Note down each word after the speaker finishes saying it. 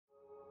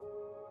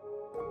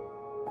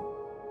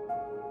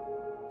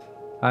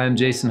Hi, I'm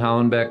Jason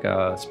Holinbeck,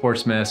 a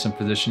sports medicine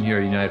physician here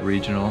at United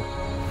Regional.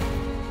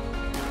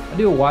 I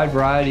do a wide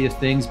variety of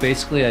things.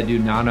 Basically, I do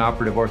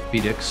non-operative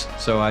orthopedics,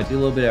 so I do a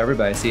little bit of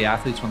everybody. I see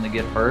athletes when they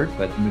get hurt,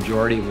 but the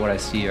majority of what I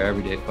see are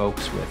everyday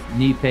folks with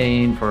knee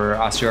pain for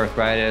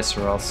osteoarthritis,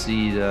 or I'll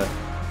see the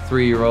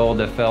 3-year-old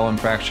that fell and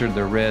fractured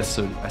their wrist.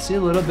 So I see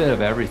a little bit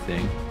of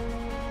everything.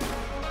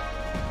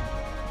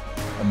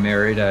 I'm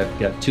married. I've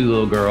got 2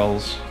 little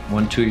girls,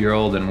 one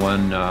 2-year-old and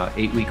one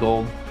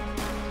 8-week-old.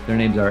 Their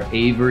names are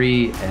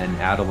Avery and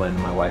Adeline.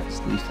 My wife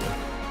is Lisa.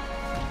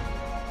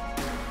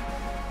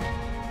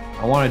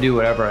 I want to do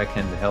whatever I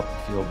can to help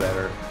you feel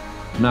better.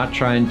 I'm not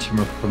trying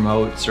to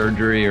promote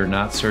surgery or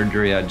not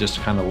surgery. I just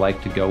kind of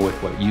like to go with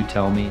what you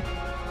tell me.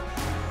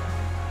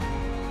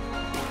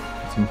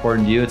 It's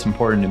important to you, it's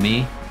important to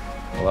me.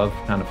 I love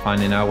kind of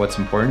finding out what's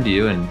important to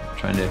you and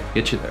trying to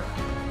get you there.